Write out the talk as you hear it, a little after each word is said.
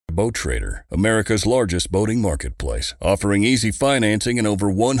Boat Trader, America's largest boating marketplace, offering easy financing and over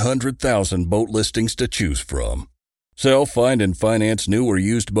 100,000 boat listings to choose from. Sell, find, and finance new or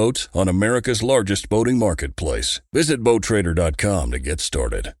used boats on America's largest boating marketplace. Visit BoatTrader.com to get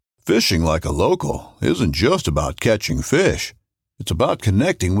started. Fishing like a local isn't just about catching fish. It's about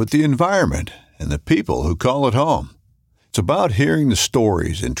connecting with the environment and the people who call it home. It's about hearing the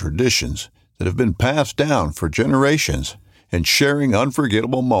stories and traditions that have been passed down for generations and sharing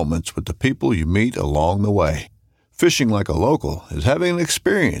unforgettable moments with the people you meet along the way. Fishing like a local is having an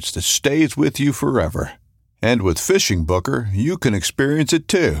experience that stays with you forever. And with Fishing Booker, you can experience it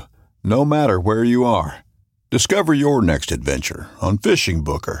too, no matter where you are. Discover your next adventure on Fishing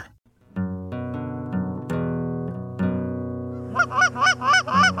Booker.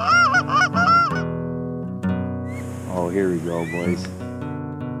 Oh, here we go, boys.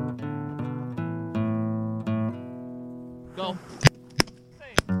 Go.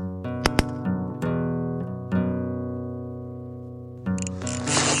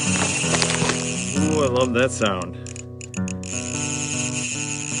 Ooh, I love that sound.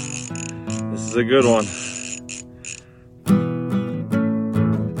 This is a good one.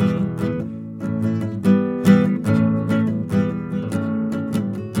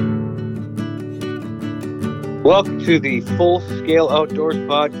 Welcome to the Full Scale Outdoors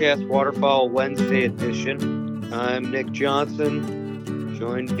Podcast Waterfowl Wednesday edition. I'm Nick Johnson,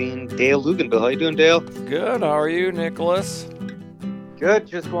 joined being Dale Luganville. How you doing, Dale? Good. How are you, Nicholas? Good.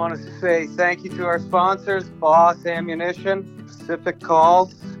 Just wanted to say thank you to our sponsors, Boss Ammunition, Pacific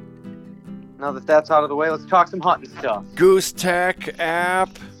Calls. Now that that's out of the way, let's talk some hunting stuff. Goose Tech app.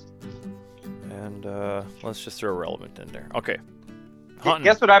 And let's just throw relevant in there. Okay. Hunting.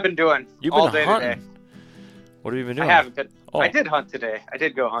 Guess what I've been doing You've all been day hunting. today? What have you been doing? I haven't, but Oh. I did hunt today. I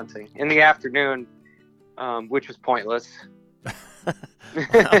did go hunting in the afternoon, which was pointless.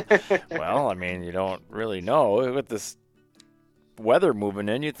 Well, I mean, you don't really know with this weather moving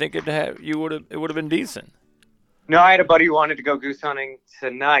in. You'd think it would have been decent. No, I had a buddy who wanted to go goose hunting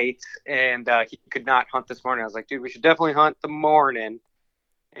tonight, and he could not hunt this morning. I was like, dude, we should definitely hunt the morning.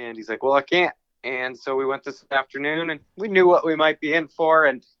 And he's like, well, I can't. And so we went this afternoon, and we knew what we might be in for.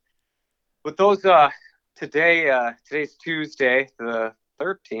 And with those, today's Tuesday, the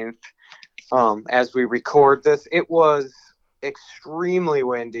 13th, as we record this, it was extremely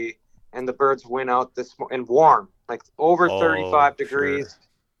windy, and the birds went out and warm, like over 35 degrees. Sure.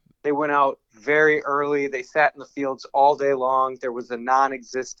 They went out very early. They sat in the fields all day long. There was a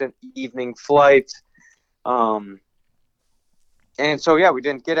non-existent evening flight. And so, yeah, we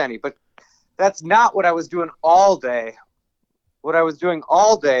didn't get any. But that's not what I was doing all day. What I was doing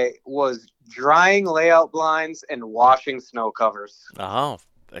all day was drying layout blinds and washing snow covers. Oh,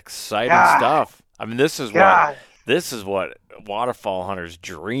 exciting God. stuff. I mean, this is God. what waterfowl hunters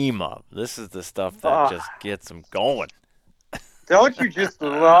dream of. This is the stuff that just gets them going. Don't you just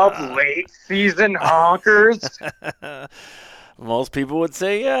love late season honkers? Most people would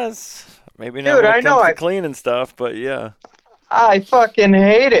say yes. Maybe Dude, not when I it know comes to I- cleaning stuff, but yeah. I fucking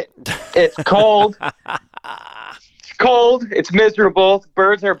hate it. It's cold. It's cold. It's miserable.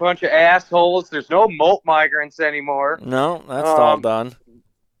 Birds are a bunch of assholes. There's no molt migrants anymore. No, that's all done.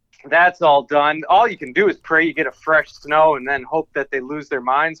 That's all done. All you can do is pray you get a fresh snow and then hope that they lose their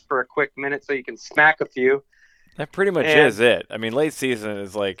minds for a quick minute so you can smack a few. That pretty much is it. I mean, late season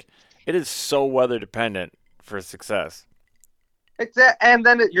is like, it is so weather dependent for success. And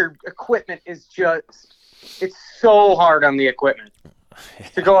then your equipment is just, it's so hard on the equipment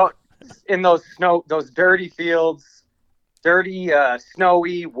to go out in those dirty fields, dirty,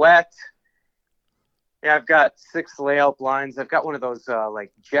 snowy, wet. Yeah, I've got 6 layout blinds. I've got one of those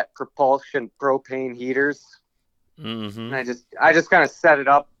like jet propulsion propane heaters. Mm-hmm. And I just kind of set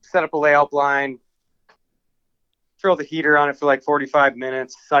up a layout blind, throw the heater on it for like 45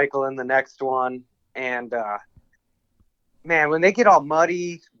 minutes, cycle in the next one. And man, when they get all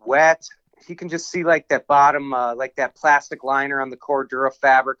muddy, wet, you can just see like that bottom, like that plastic liner on the Cordura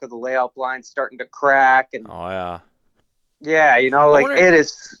fabric of the layout blind starting to crack. And Oh, yeah. yeah, it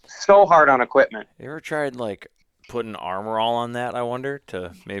is so hard on equipment. You ever tried, like, putting Armor All on that, I wonder,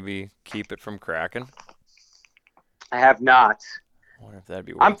 to maybe keep it from cracking? I have not. I wonder if that'd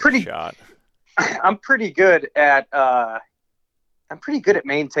be worth a shot. I'm pretty good at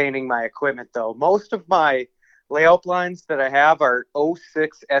maintaining my equipment, though. Most of my layout blinds that I have are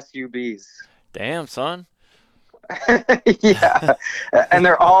 06 SUBs. Damn, son. Yeah, and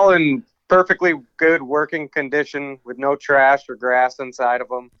they're all in perfectly good working condition with no trash or grass inside of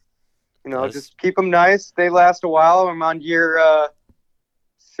them. Just keep them nice. They last a while. I'm on year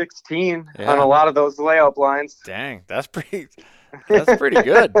 16 on a lot of those layout blinds. Dang, that's pretty That's pretty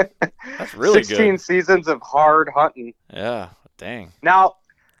good. That's really 16 good. seasons of hard hunting. Yeah, dang. Now,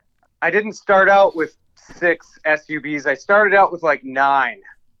 I didn't start out with 6 SUVs. I started out with like 9.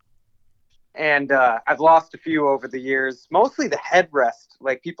 And I've lost a few over the years, mostly the headrest,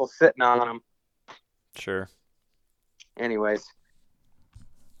 like people sitting on them. Sure. Anyways.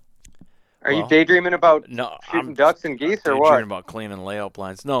 Are you Well, daydreaming about No, shooting ducks and geese or daydreaming what? about cleaning layout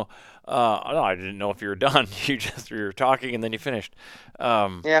blinds. No, I didn't know if you were done. You were talking and then you finished.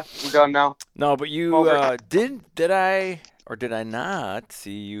 Yeah, I'm done now. No, but you Over. did I or did I not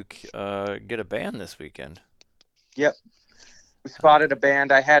see you get a band this weekend? Yep. We spotted a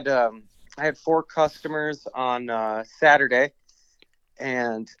band. I had 4 customers on Saturday,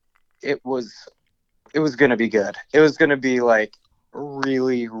 and it was going to be good. It was going to be like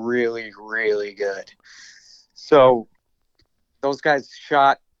really, really, really good. So those guys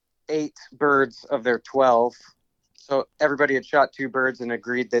shot 8 birds of their 12. So everybody had shot 2 birds and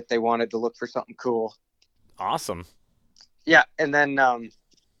agreed that they wanted to look for something cool. Awesome. Yeah, and then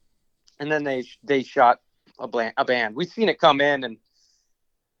they shot a band. We seen it come in, and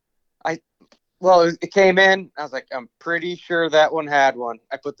it came in. I was like, I'm pretty sure that one had one.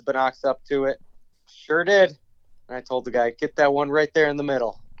 I put the binocs up to it. Sure did. And I told the guy, get that one right there in the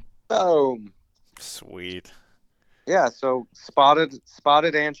middle. Boom. Sweet. Yeah, so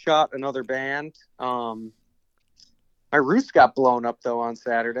spotted and shot another band. My roost got blown up though on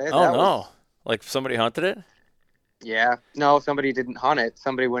Saturday. Oh no! Like somebody hunted it? Yeah. No, somebody didn't hunt it.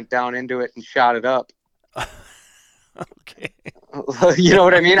 Somebody went down into it and shot it up. Okay. You know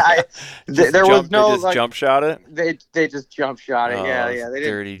what I mean? There was no They just jump shot it. They just jump shot it. Oh, Yeah. They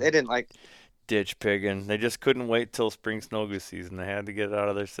dirty. didn't like Ditch pigging. They just couldn't wait till spring snow goose season. They had to get it out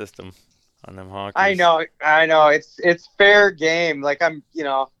of their system on them honkers. I know. It's fair game. Like I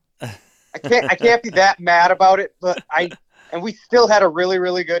can't be that mad about it, but and we still had a really,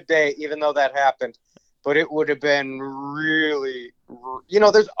 really good day, even though that happened. But it would have been really,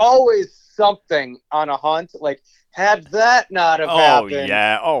 there's always something on a hunt. Like, had that not have happened. Oh,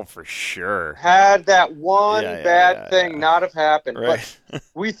 yeah. Oh, for sure. Had that one bad thing not have happened. Right. But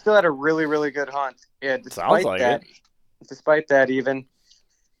we still had a really, really good hunt. Yeah, Sounds like it. Despite that, even.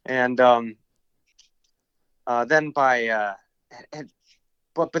 And then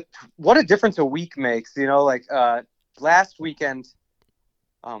but what a difference a week makes, like last weekend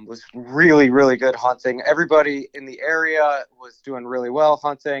was really, really good hunting. Everybody in the area was doing really well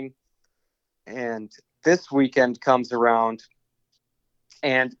hunting. And this weekend comes around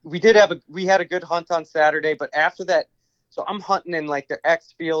and we had a good hunt on Saturday, but after that, so I'm hunting in like their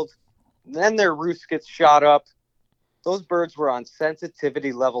X field, then their roost gets shot up. Those birds were on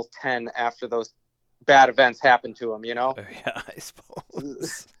sensitivity level 10 after those bad events happened to them, Yeah, I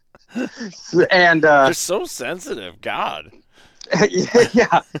suppose. And they're so sensitive. God.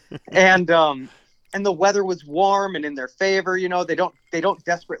 Yeah. And the weather was warm and in their favor, they don't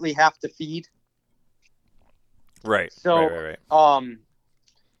desperately have to feed. Right. So right.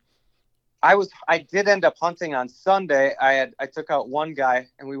 I did end up hunting on Sunday. I took out one guy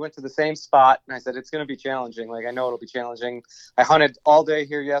and we went to the same spot, and I said, it's going to be challenging. Like, I know it'll be challenging. I hunted all day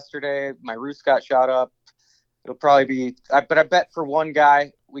here yesterday. My roost got shot up. It'll probably be, but I bet for one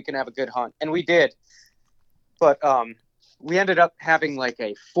guy we can have a good hunt. And we did. But we ended up having like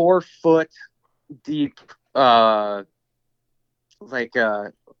a 4-foot deep, what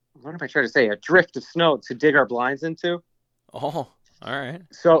am I trying to say? A drift of snow to dig our blinds into. Oh, all right.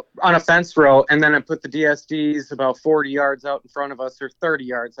 So on a fence row, and then I put the DSDs about 40 yards out in front of us, or 30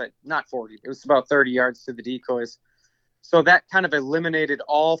 yards. Not 40. It was about 30 yards to the decoys. So that kind of eliminated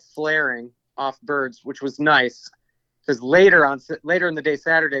all flaring off birds, which was nice. Because later in the day,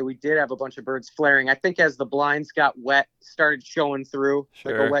 Saturday, we did have a bunch of birds flaring. I think as the blinds got wet, started showing through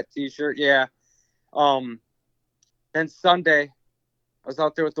like a wet T-shirt. Yeah. Then Sunday, I was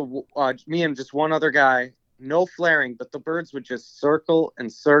out there with me and just one other guy. No flaring, but the birds would just circle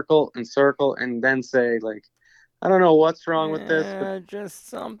and circle and circle, and then say, like, I don't know what's wrong with this, but just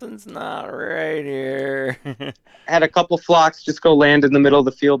something's not right here. had a couple flocks just go land in the middle of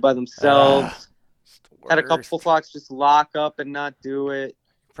the field by themselves. Had a couple flocks just lock up and not do it.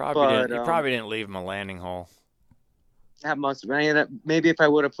 You probably didn't leave them a landing hole. That must have been. Maybe if I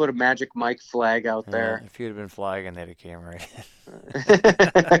would have put a Magic Mike flag out there. If you'd have been flagging, they'd have came right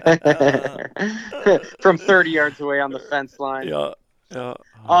in. From 30 yards away on the fence line. Yeah.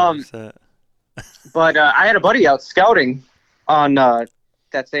 100%. But I had a buddy out scouting on that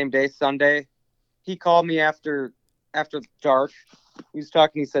same day, Sunday. He called me after dark. He was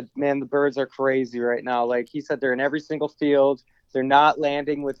talking. He said, "Man, the birds are crazy right now." Like, he said, they're in every single field. They're not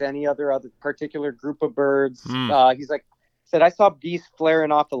landing with any other particular group of birds. He's like, said I saw geese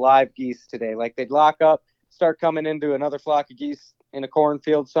flaring off the live geese today. Like they'd lock up, start coming into another flock of geese in a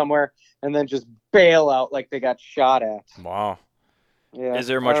cornfield somewhere, and then just bail out like they got shot at. Wow. Yeah. Is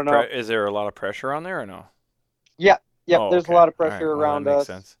there is there a lot of pressure on there or no? Yeah. Yep. Oh, There's okay. a lot of All right. pressure Well, around that makes us.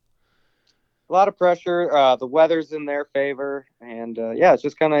 sense. A lot of pressure. The weather's in their favor, and yeah, it's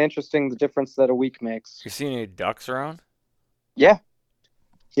just kind of interesting the difference that a week makes. You seen any ducks around? Yeah,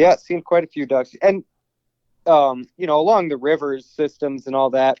 seen quite a few ducks, and along the rivers systems and all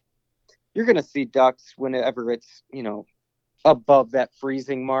that, you're gonna see ducks whenever it's above that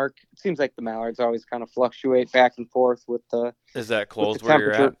freezing mark. It seems like the mallards always kind of fluctuate back and forth with the. Is that closed the where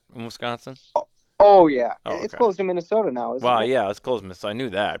you're at temperature. in Wisconsin? Oh yeah, Oh, it's okay. closed in Minnesota now, isn't Well, it? yeah, it's closed, Miss. I knew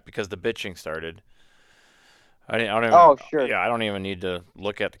that because the bitching started. I don't even, Oh, sure. Yeah, I don't even need to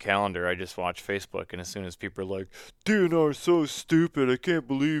look at the calendar. I just watch Facebook, and as soon as people are like, DNR is so stupid, I can't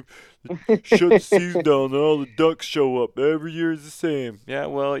believe it shut the season down and all the ducks show up. Every year is the same. Yeah,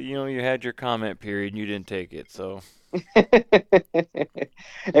 well, you had your comment period and you didn't take it, so.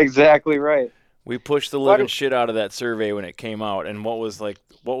 Exactly right. We pushed the living shit out of that survey when it came out, and what was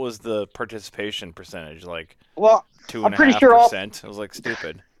the participation percentage? Like Well, 2.5%? It was like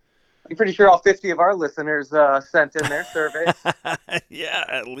stupid. I'm pretty sure all 50 of our listeners sent in their surveys. Yeah,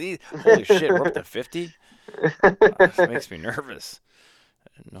 at least. Holy shit, we're up to 50? That makes me nervous.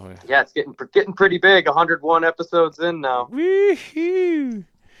 No. Yeah, it's getting pretty big. 101 episodes in now. Woohoo!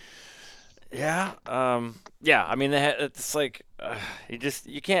 Yeah, yeah. I mean, it's like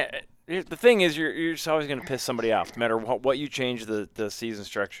you can't. The thing is, you're just always going to piss somebody off, no matter what you change the season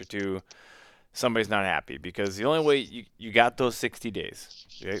structure to. Somebody's not happy because the only way you got those 60 days.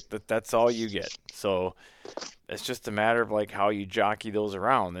 Right? That's all you get. So it's just a matter of like how you jockey those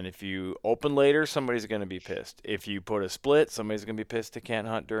around. And if you open later, somebody's going to be pissed. If you put a split, somebody's going to be pissed they can't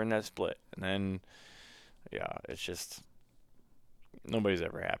hunt during that split. And then, yeah, it's just nobody's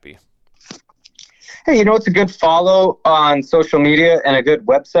ever happy. Hey, it's a good follow on social media and a good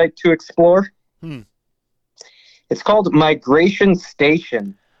website to explore? It's called Migration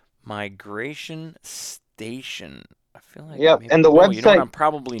Station. Migration Station. I feel like yep, and the website. I'm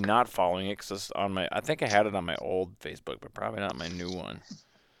probably not following it because I think I had it on my old Facebook, but probably not my new one.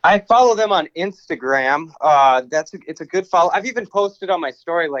 I follow them on Instagram. It's a good follow. I've even posted on my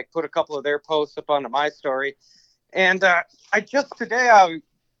story, like put a couple of their posts up onto my story. And I just today I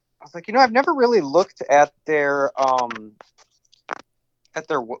was like, I've never really looked at their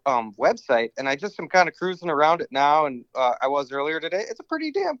website, and I just am kind of cruising around it now, and I was earlier today. It's a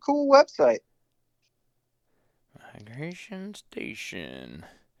pretty damn cool website. Migration Station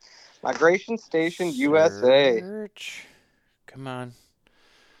USA. Search. Come on,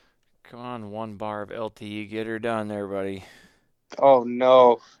 one bar of LTE. Get her done there, buddy. Oh,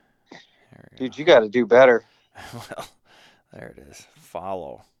 no. Dude, you got to do better. Well, there it is.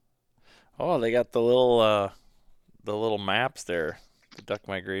 Follow. Oh, they got the little maps there. The duck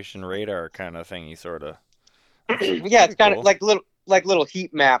migration radar kind of thingy, sort of. Yeah, it's kind of like little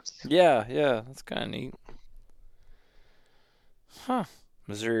heat maps. Yeah, that's kind of neat. Huh.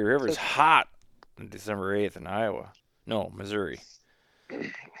 Missouri River's hot on December 8th in Iowa. No, Missouri.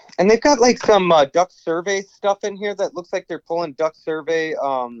 And they've got like some duck survey stuff in here that looks like they're pulling duck survey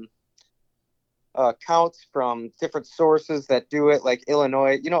counts from different sources that do it, like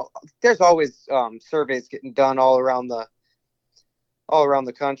Illinois. There's always surveys getting done all around the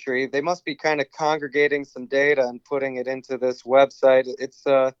country. They must be kind of congregating some data and putting it into this website. It's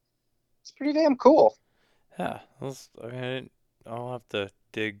pretty damn cool. Yeah, I'll have to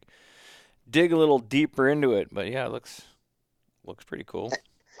dig a little deeper into it, but yeah, it looks pretty cool.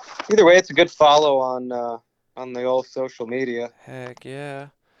 Either way, it's a good follow on the old social media. Heck yeah.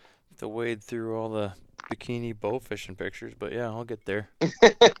 Have to wade through all the bikini bow fishing pictures, but yeah, I'll get there.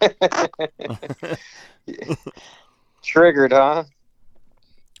 Triggered, huh?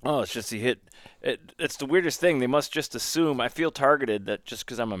 Oh, it's just it's the weirdest thing. They must just assume I feel targeted that just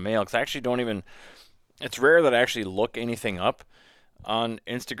because I'm a male, because I actually don't even. It's rare that I actually look anything up on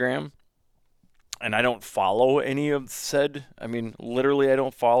Instagram, and I don't follow any of said. I mean, literally, I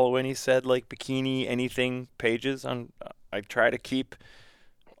don't follow any said like bikini anything pages on. I try to keep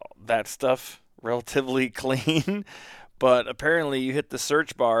that stuff relatively clean. But apparently you hit the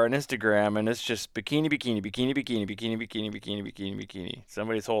search bar on Instagram and it's just bikini, bikini, bikini, bikini, bikini, bikini, bikini, bikini, bikini.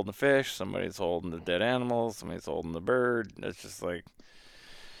 Somebody's holding the fish, somebody's holding the dead animals, somebody's holding the bird. It's just like,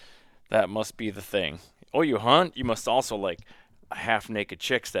 that must be the thing. Oh, you hunt? You must also like half-naked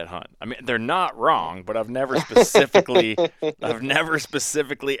chicks that hunt. I mean, they're not wrong, but I've never specifically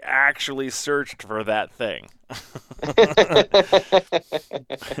actually searched for that thing.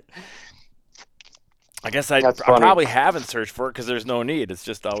 I guess I That's funny. probably haven't searched for it because there's no need. It's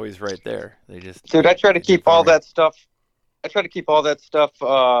just always right there. They just Dude, I try to keep for all me. that stuff. I try to keep all that stuff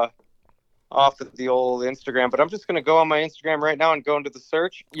off of the old Instagram, but I'm just gonna go on my Instagram right now and go into the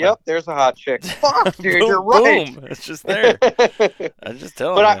search. Yep, there's a hot chick. Fuck, dude, Boom, you're right. Boom. It's just there. I'm just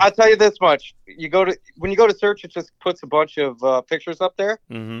telling But you. I'll tell you this much: when you go to search, it just puts a bunch of pictures up there.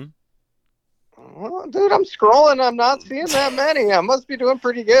 Mm-hmm. Well, dude, I'm scrolling. I'm not seeing that many. I must be doing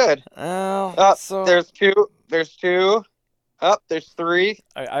pretty good. Well, so There's two. There's two. There's three.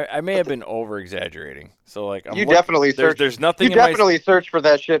 I may have been over exaggerating. So like You definitely search. There's nothing. You definitely search for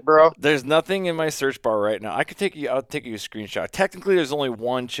that shit, bro. There's nothing in my search bar right now. I'll take you a screenshot. Technically, there's only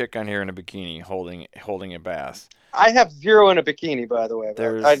one chick on here in a bikini holding a bass. I have zero in a bikini, by the way.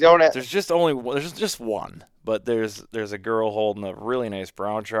 There's just one, but there's a girl holding a really nice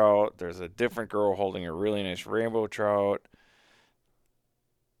brown trout. There's a different girl holding a really nice rainbow trout.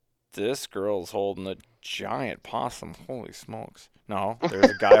 This girl's holding a giant possum. Holy smokes! No, there's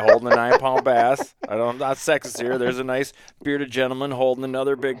a guy holding a 9-pound bass. I'm not sexist here. There's a nice bearded gentleman holding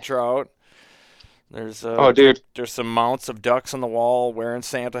another big trout. There's dude. There's some mounts of ducks on the wall wearing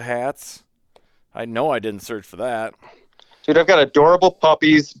Santa hats. I know I didn't search for that. Dude, I've got adorable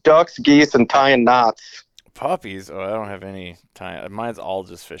puppies, ducks, geese, and tying knots. Puppies? Oh, I don't have any time. Mine's all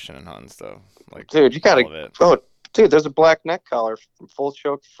just fishing and hunting stuff. Like, dude, you gotta. all of it. Oh, dude, there's a black neck collar from Full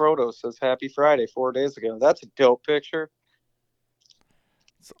Choke Frodo. Says Happy Friday 4 days ago. That's a dope picture.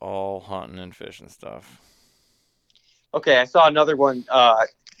 It's all hunting and fishing stuff. Okay, I saw another one.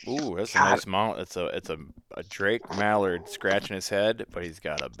 Ooh, that's a God. nice mount. It's a Drake Mallard scratching his head, but he's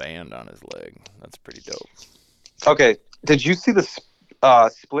got a band on his leg. That's pretty dope. Okay, did you see the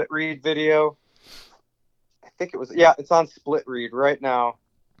Split Read video? I think it was. Yeah, it's on Split Read right now.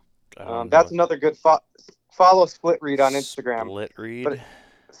 That's another good follow Split Read on Instagram. Split Read.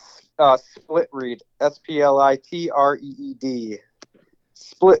 Split Read. SPLITREED.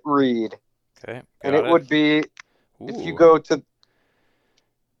 Split Read. Okay. And it would be if you Ooh. go to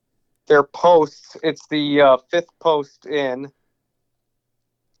their posts, it's the fifth post in.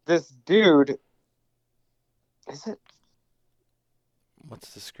 This dude, is it?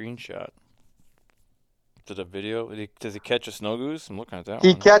 What's the screenshot? Is it a video? Does he catch a snow goose? I'm looking at that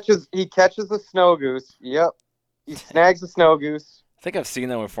He one. catches a snow goose. Yep, he snags a snow goose. I think I've seen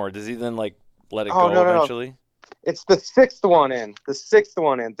that one before. Does he then like let it Oh, go no. eventually? It's the sixth one in. This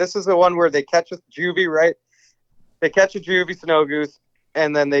is the one where they catch a juvie, right? They catch a juvie snow goose,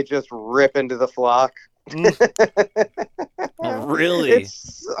 and then they just rip into the flock. Really?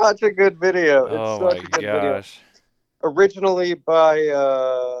 It's such a good video. Oh It's my such a good video. gosh. Originally by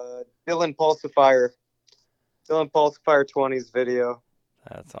Dylan Pulsifier. Dylan Pulsifier 20's video.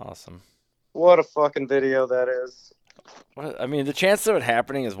 That's awesome. What a fucking video that is. I mean, the chance of it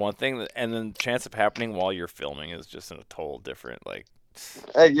happening is one thing, and then the chance of happening while you're filming is just a total different. Like,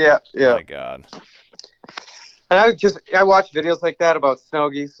 Yeah. my God. And I watch videos like that about snow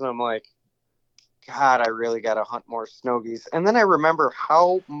geese, and I'm like, God, I really got to hunt more snow geese. And then I remember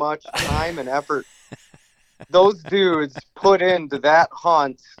how much time and effort those dudes put into that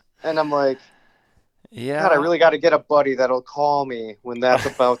hunt, and I'm like, Yeah. God, I really got to get a buddy that'll call me when that's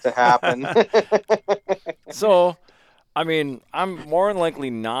about to happen. So, I mean, I'm more than likely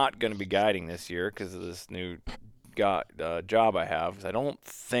not going to be guiding this year because of this new job I have. 'Cause I don't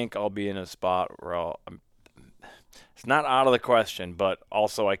think I'll be in a spot where it's not out of the question, but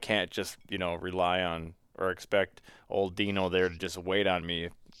also I can't just, rely on or expect old Dino there to just wait on me,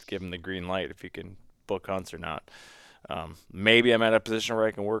 give him the green light if he can book hunts or not. Maybe I'm at a position where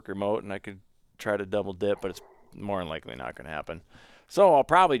I can work remote and I could try to double dip, but it's more than likely not going to happen. So I'll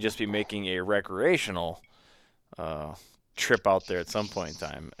probably just be making a recreational trip out there at some point in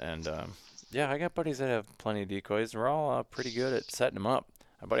time. And I got buddies that have plenty of decoys, and we're all pretty good at setting them up.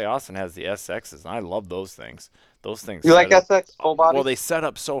 My buddy Austin has the SXs, and I love those things. Those things. You like set up- SX full body? Well, they set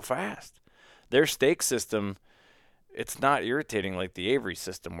up so fast. Their stake system, it's not irritating like the Avery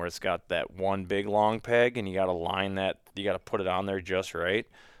system where it's got that one big long peg, and you got to line that, you got to put it on there just right.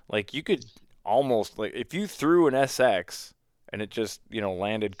 Like you could almost, like if you threw an SX and it just,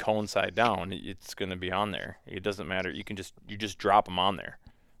 landed cone side down, it's going to be on there. It doesn't matter. You just drop them on there.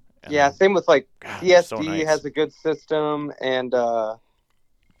 And Yeah, same with like God, CSD so nice. has a good system, and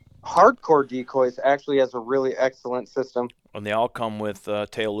Hardcore Decoys actually has a really excellent system. And they all come with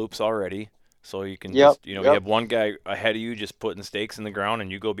tail loops already. So you can Yep, just, you yep. have one guy ahead of you just putting stakes in the ground,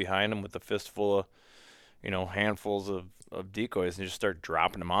 and you go behind him with a fistful of, handfuls of decoys and just start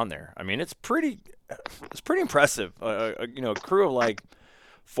dropping them on there. I mean, it's pretty impressive. A crew of like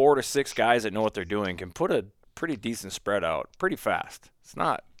 4 to 6 guys that know what they're doing can put a pretty decent spread out pretty fast. It's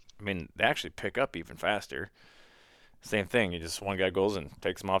not, I mean, they actually pick up even faster. Same thing. You just one guy goes and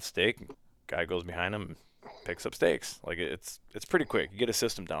takes them off stake. Guy goes behind him and picks up stakes. Like it's pretty quick. You get a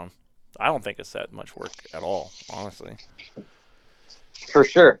system down. I don't think it's that much work at all, honestly. For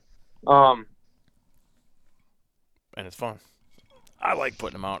sure. And it's fun. I like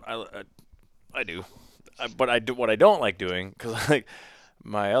putting them out. I do. But what I don't like doing, because like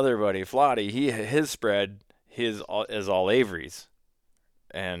my other buddy Flotty, his spread is all Averys.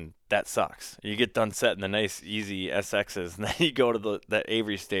 And that sucks. You get done setting the nice, easy SXs, and then you go to that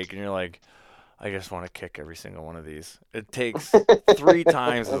Avery stake, and you're like, I just want to kick every single one of these. It takes 3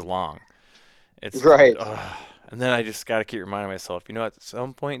 times as long. It's right. And then I just got to keep reminding myself, at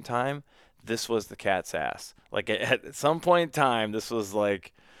some point in time, this was the cat's ass. Like at some point in time, this was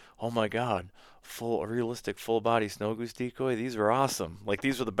like, oh my God, realistic full body snow goose decoy. These were awesome. Like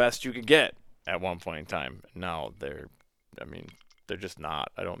these were the best you could get at one point in time. Now they're just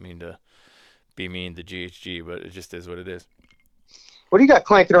not. I don't mean to be mean to GHG, but it just is what it is. What do you got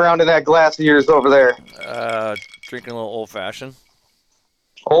clanking around in that glass of yours over there? Drinking a little old-fashioned.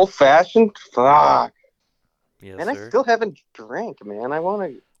 Old-fashioned? Fuck. Yes, and sir. I still haven't drank, man. I want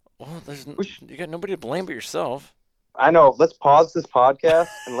to... Well, you got nobody to blame but yourself. I know. Let's pause this podcast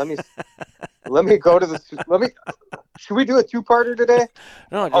and let me go to the... Should we do a 2-parter today?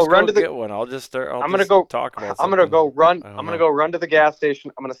 No, just go get one. I'll just start. I'm gonna go talk about. I'm gonna go run. I'm gonna go run to the gas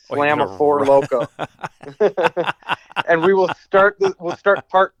station. I'm gonna slam a 4 Loko, and we'll start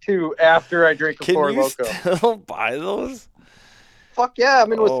part 2 after I drink a 4 Loko. Can you still buy those? Fuck yeah!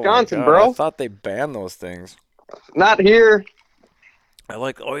 I'm in Wisconsin, bro. I thought they banned those things. Not here.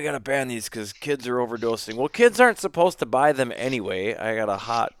 You gotta ban these because kids are overdosing. Well, kids aren't supposed to buy them anyway. I got a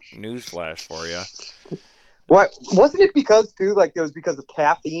hot news flash for you. What wasn't it because too? Like it was because of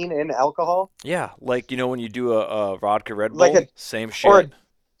caffeine and alcohol. Yeah, like when you do a vodka Red Bull, same shit.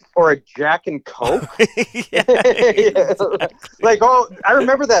 Or a Jack and Coke. Yeah, exactly. I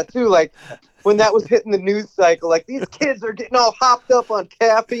remember that too. Like when that was hitting the news cycle, like these kids are getting all hopped up on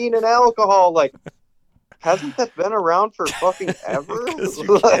caffeine and alcohol. Like, hasn't that been around for fucking ever?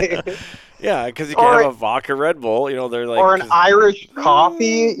 Yeah, because you can have a vodka Red Bull. They're like, or an Irish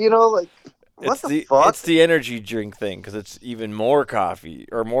coffee. Like. What the fuck? It's the energy drink thing because it's even more coffee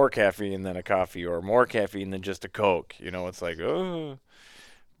or more caffeine than a coffee or more caffeine than just a Coke. It's like, oh.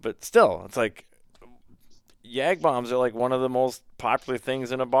 But still, it's like Yag bombs are like one of the most popular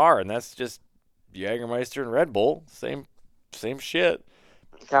things in a bar, and that's just Jägermeister and Red Bull. Same shit.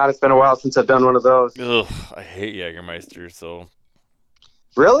 God, it's been a while since I've done one of those. Ugh, I hate Jägermeister, so.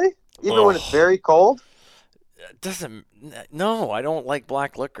 Really? Even when it's very cold? No, I don't like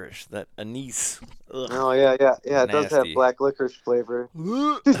black licorice. That anise. Ugh. Oh yeah. It does have black licorice flavor. Dude,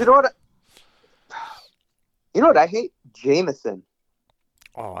 you know what I hate? Jameson.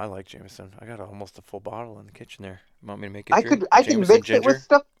 Oh, I like Jameson. I got almost a full bottle in the kitchen there. You want me to make it? I can mix it with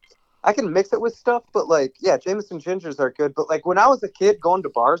stuff. I can mix it with stuff, but Jameson gingers are good. But when I was a kid going to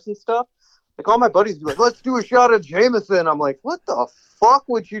bars and stuff, all my buddies would be like, "Let's do a shot of Jameson." I'm like, "What the fuck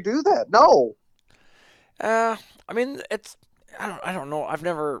would you do that?" No. I mean, I don't know.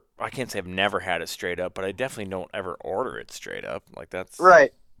 I can't say I've never had it straight up, but I definitely don't ever order it straight up. Like that's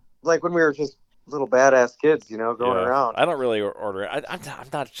right. Like when we were just little badass kids, going around. I don't really order it. I'm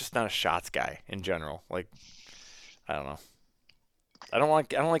not a shots guy in general. Like, I don't know. I don't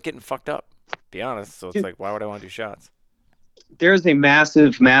like getting fucked up, to be honest. So it's like, why would I want to do shots? There's a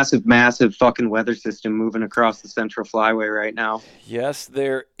massive, massive, massive fucking weather system moving across the Central Flyway right now. Yes,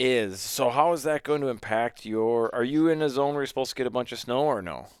 there is. So how is that going to impact are you in a zone where you're supposed to get a bunch of snow or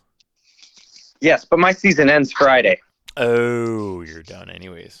no? Yes, but my season ends Friday. Oh, you're done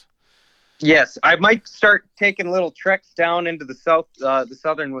anyways. Yes, I might start taking little treks down into the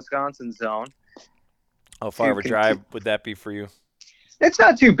southern Wisconsin zone. How far of a drive would that be for you? It's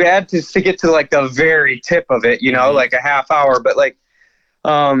not too bad to get to the very tip of it, like a half hour. But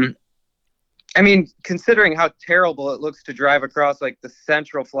I mean, considering how terrible it looks to drive across the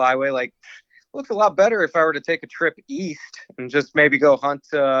Central Flyway, it looks a lot better if I were to take a trip east and just maybe go hunt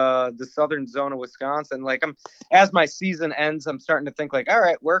the southern zone of Wisconsin. As my season ends, I'm starting to think all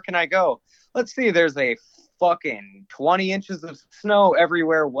right, where can I go? Let's see. There's a fucking 20 inches of snow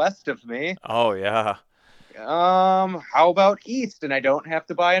everywhere west of me. Oh yeah. How about east? And I don't have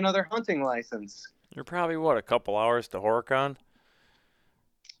to buy another hunting license. You're probably a couple hours to Horicon?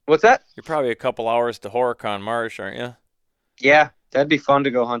 What's that? You're probably a couple hours to Horicon Marsh, aren't you? Yeah, that'd be fun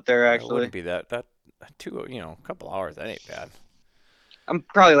to go hunt there, actually. It wouldn't be that a couple hours, that ain't bad. I'm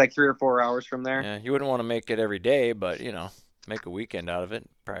probably 3 or 4 hours from there. Yeah, you wouldn't want to make it every day, but, make a weekend out of it.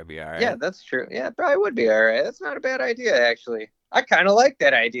 Probably be all right. Yeah, that's true. Yeah, it probably would be all right. That's not a bad idea, actually. I kind of like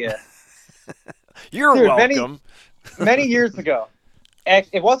that idea. You're Dude, welcome. Many years ago,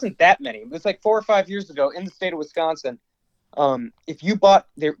 it wasn't that many. It was like 4 or 5 years ago in the state of Wisconsin. If you bought,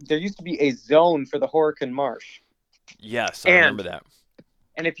 there used to be a zone for the Horicon Marsh. Yes, I remember that.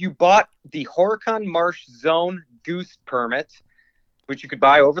 And if you bought the Horicon Marsh Zone Goose Permit, which you could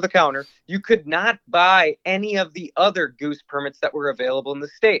buy over the counter, you could not buy any of the other goose permits that were available in the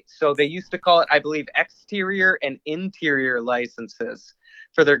state. So they used to call it, I believe, exterior and interior licenses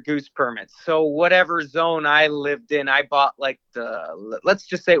for their goose permits. So whatever zone I lived in, I bought let's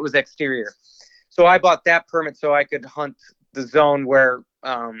just say it was exterior. So I bought that permit so I could hunt the zone where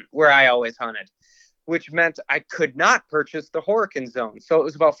I always hunted, which meant I could not purchase the Horicon zone. So it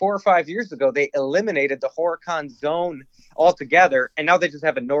was about 4 or 5 years ago, they eliminated the Horicon zone altogether. And now they just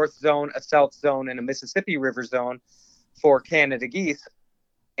have a north zone, a south zone, and a Mississippi River zone for Canada geese.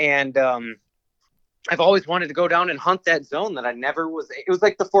 And I've always wanted to go down and hunt that zone that I never was. It was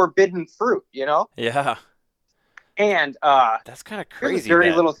like the forbidden fruit, you know? Yeah. And that's kind of crazy.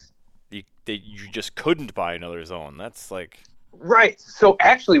 You just couldn't buy another zone. That's like right. So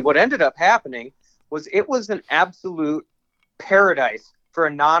actually, what ended up happening was it was an absolute paradise for a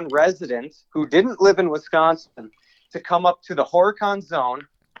non-resident who didn't live in Wisconsin to come up to the Horicon zone,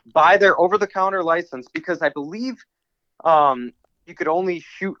 buy their over-the-counter license, because I believe you could only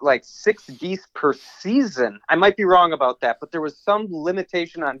shoot like 6 geese per season. I might be wrong about that, but there was some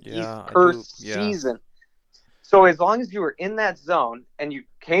limitation on geese per season. So as long as you were in that zone and you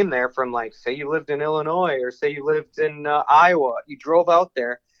came there from, like, say you lived in Illinois or say you lived in Iowa, you drove out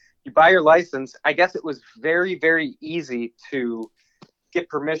there, you buy your license. I guess it was very, very easy to get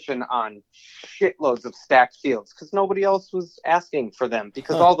permission on shitloads of stacked fields because nobody else was asking for them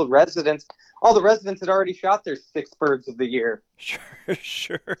because all the residents had already shot their 6 birds of the year.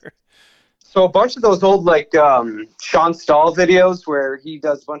 Sure. So a bunch of those old, like, Sean Stahl videos where he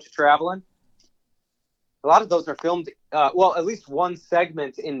does a bunch of traveling, a lot of those are filmed, at least one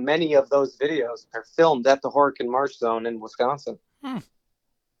segment in many of those videos are filmed at the Horicon Marsh Zone in Wisconsin.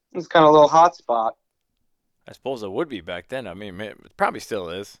 It's kind of a little hot spot. I suppose it would be back then. I mean, it probably still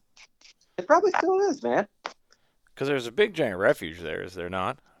is. It probably still is, man. Because there's a big giant refuge there, is there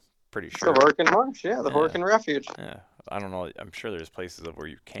not? Pretty sure. The Horicon Marsh, the Horicon Refuge. Yeah, I don't know. I'm sure there's places where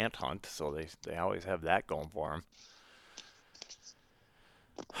you can't hunt, so they always have that going for them.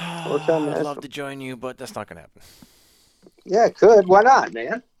 I'd love to join you, but that's not going to happen. Yeah, it could. Why not,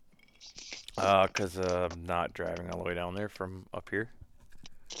 man? Because I'm not driving all the way down there from up here.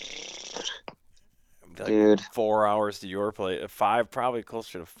 Like Dude. 4 hours to your place. 5, probably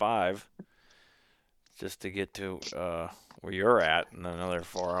closer to 5. Just to get to where you're at, and then another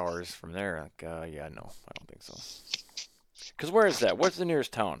 4 hours from there. Like, no, I don't think so. Because where is that? What's the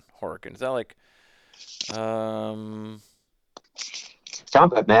nearest town? Horicon. Is that like... Down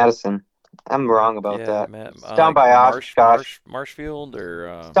by Madison. I'm wrong about that. It's down by Oshkosh. Marshfield or...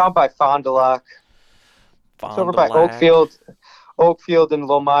 It's down by Fond du Lac. It's over by Oakfield and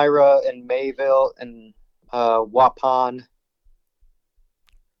Lomira and Mayville and Waupun.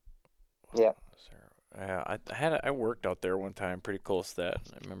 Yeah. Yeah, I worked out there one time, pretty close to that.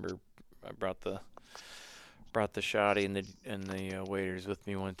 I remember I brought the shotty and the waders with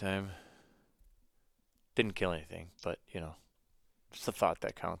me one time. Didn't kill anything, but just the thought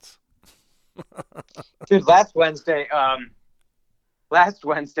that counts. Dude, last Wednesday I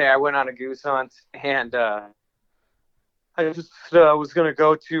went on a goose hunt, and I just was going to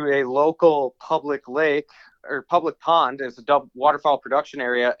go to a local public lake or public pond. It's a waterfowl production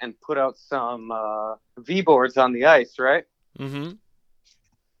area, and put out some V-boards on the ice, right? Mm-hmm.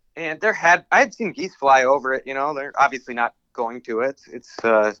 And I had seen geese fly over it. They're obviously not going to it. It's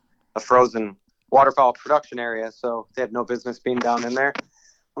a frozen waterfowl production area, so they had no business being down in there.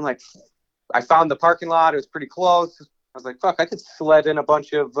 I'm like, I found the parking lot. It was pretty close. I was like, fuck, I could sled in a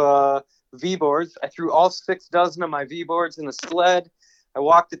bunch of V-boards. I threw all 6 dozen of my V-boards in the sled. I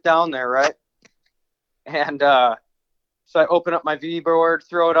walked it down there, right? And so I open up my V-board,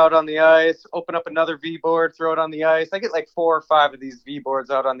 throw it out on the ice, open up another V-board, throw it on the ice. I get like 4 or 5 of these V-boards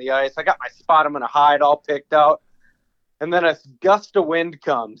out on the ice. I got my spot I'm going to hide all picked out. And then a gust of wind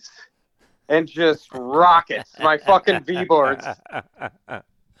comes and just rockets my fucking V-boards.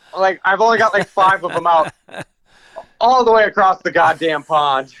 Like, I've only got like 5 of them out all the way across the goddamn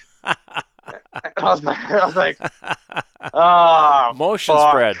pond. I was like, oh, motion fuck.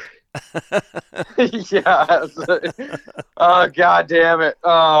 spread. Yes. Oh, god damn it.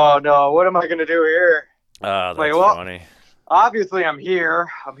 Oh, no. What am I going to do here? Oh, that's funny. Obviously, I'm here.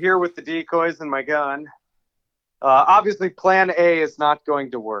 I'm here with the decoys and my gun. Obviously, plan A is not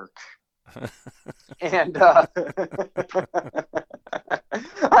going to work. And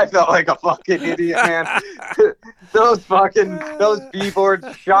I felt like a fucking idiot, man. those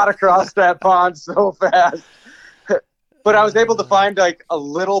B-boards shot across that pond so fast. But I was able to find like a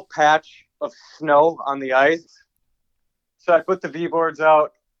little patch of snow on the ice. So I put the V-boards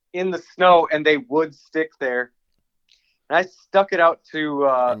out in the snow and they would stick there. And I stuck it out to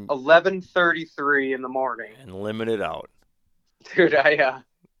 11:33 in the morning. And limit it out. Dude, I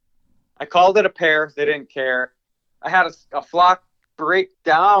called it a pair. They didn't care. I had a flock break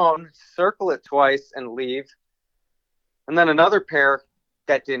down, circle it twice, and leave. And then another pair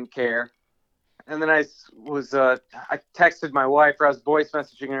that didn't care. And then I texted my wife, or I was voice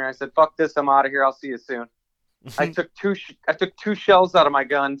messaging her. I said, "Fuck this, I'm out of here. I'll see you soon." I took two shells out of my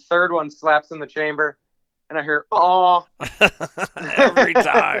gun. Third one slaps in the chamber, and I hear, "Oh!" Every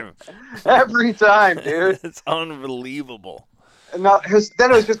time. Every time, dude. It's unbelievable. No,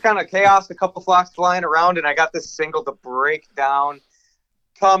 then it was just kind of chaos. A couple flocks flying around, and I got this single to break down,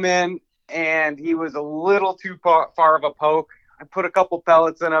 come in, and he was a little too far of a poke. I put a couple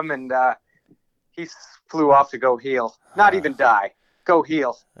pellets in him, and he flew off to go heal. Not even die. Go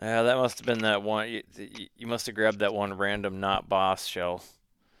heal. Yeah, that must have been that one. You must have grabbed that one random not boss shell.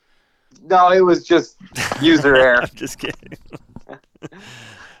 No, it was just user error. I'm just kidding.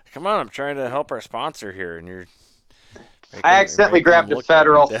 Come on, I'm trying to help our sponsor here, and you're... I accidentally grabbed a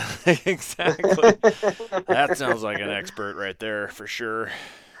Federal. Exactly. That sounds like an expert right there, for sure.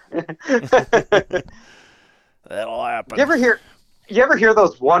 That'll happen. You ever hear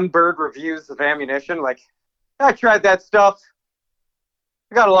those one bird reviews of ammunition? Like, I tried that stuff.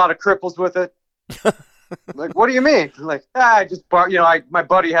 I got a lot of cripples with it. Like, what do you mean? Like, I just bought, my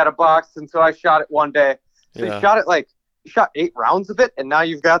buddy had a box, and so I shot it one day. So Yeah. you shot 8 rounds of it, and now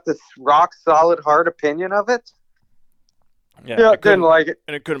you've got this rock solid hard opinion of it. Yeah, didn't like it.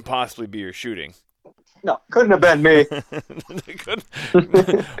 And it couldn't possibly be your shooting. No, couldn't have been me.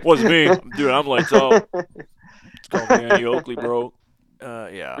 Wasn't me. Dude, I'm lights out. It's called Danny Oakley, bro.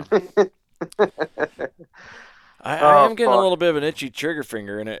 Yeah. I am getting a little bit of an itchy trigger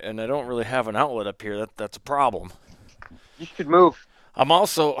finger, and I don't really have an outlet up here. That's a problem. You should move.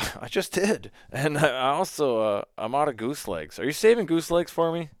 I just did. And I'm out of goose legs. Are you saving goose legs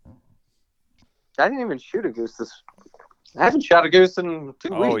for me? I didn't even shoot a goose I haven't shot a goose in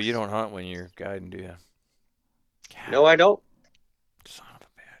 2 weeks. Oh, you don't hunt when you're guiding, do you? God, No, I don't. son of a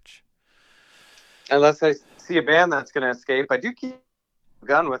bitch. Unless I see a band that's going to escape. I do keep a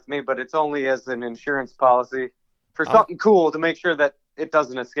gun with me, but it's only as an insurance policy for something cool to make sure that it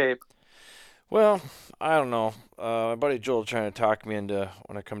doesn't escape. Well, I don't know. My buddy Joel trying to talk me into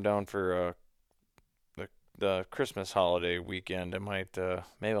when I come down for the Christmas holiday weekend. I might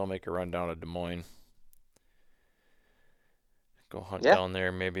maybe I'll make a run down to Des Moines. Go hunt down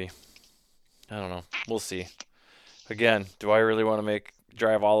there, maybe. I don't know. We'll see. Again, do I really want to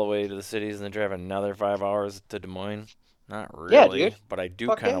drive all the way to the cities and then drive another 5 hours to Des Moines? Not really. Yeah, dude. But I do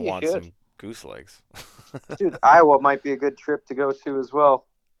Fuck kind of yeah, you want should. some goose legs. Dude, Iowa might be a good trip to go to as well.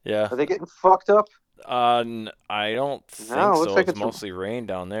 Yeah. Are they getting fucked up? I don't think looks so. like It's it's mostly rain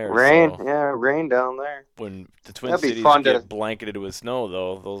down there. Rain. So Yeah, rain down there. when the Twin That'd be Cities fun get to- blanketed with snow,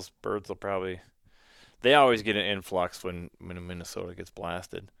 though, those birds will probably... They always get an influx when Minnesota gets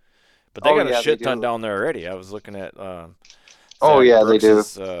blasted. But they got a shit ton down there already. I was looking at Zach they do.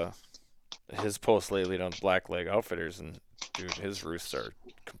 Brooks's, his post lately on Blackleg Outfitters, and dude, his roosts are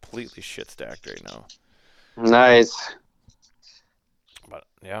completely shit stacked right now. Nice. But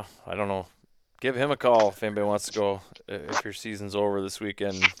yeah, I don't know. Give him a call if anybody wants to go. If your season's over this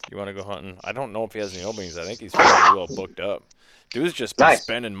weekend, you want to go hunting. I don't know if he has any openings. I think he's fairly well booked up. Dude's just been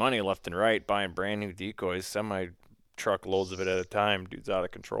spending money left and right, buying brand new decoys, semi-truck loads of it at a time. Dude's out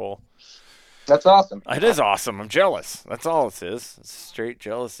of control. That's awesome. It is awesome. I'm jealous. That's all it is. It's straight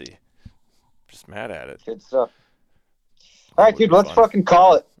jealousy. Just mad at it. Good stuff. All right, dude, let's fucking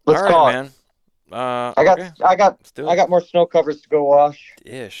call it. Let's all call right, it. man. I got Let's do it. I got more snow covers to go wash.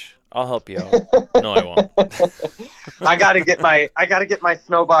 Ish. I'll help you out. No, I won't. I gotta get my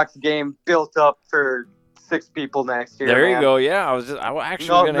snowbox game built up for 6 people next year. There man. you go. Yeah, I actually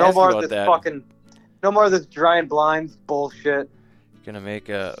going to ask you about that. No more of this giant blinds bullshit. Gonna make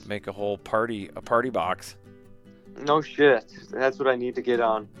a whole party box. No shit. That's what I need to get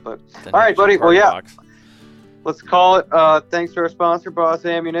on. But The all right, next buddy. party Well, yeah. box. Let's call it. Thanks to our sponsor, Boss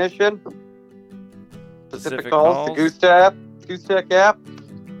Ammunition. Pacific Calls, the Goose Tech app.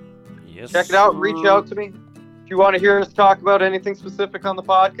 Yes. Check it out. Reach out to me. If you want to hear us talk about anything specific on the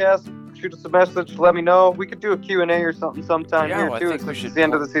podcast, shoot us a message. Let me know. We could do a Q&A or something sometime Yeah, here well, I too. think we It's should the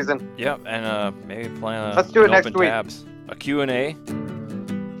end of the season. Yep, and maybe plan Let's do it an next open week. tabs. A Q&A.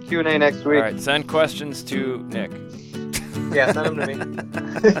 Q&A next All week. right, send questions to Nick. Yeah, send them to me.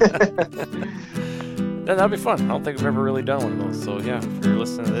 That'll be fun. I don't think we've ever really done one of those. So yeah, if you're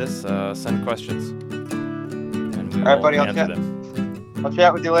listening to this, send questions. And we All right, will buddy, answer them. I'll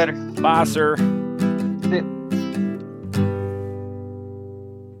chat with you later. Bye, sir.